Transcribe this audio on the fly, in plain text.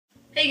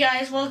Hey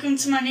guys, welcome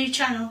to my new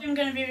channel. I'm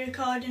going to be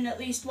recording at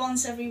least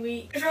once every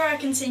week. Before I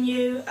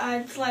continue,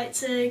 I'd like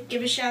to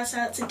give a shout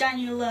out to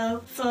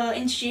Lowe for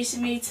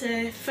introducing me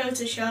to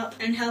Photoshop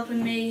and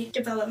helping me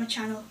develop my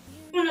channel.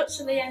 Coming up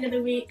to the end of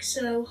the week,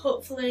 so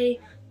hopefully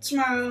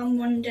tomorrow on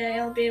Monday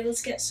I'll be able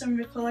to get some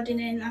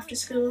recording in after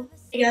school.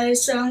 Hey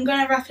guys, so I'm going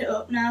to wrap it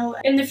up now.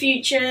 In the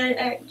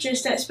future,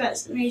 just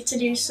expect me to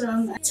do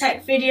some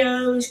tech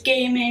videos,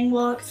 gaming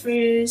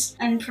walkthroughs,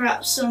 and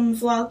perhaps some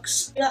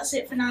vlogs. That's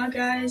it for now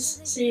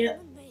guys, see ya.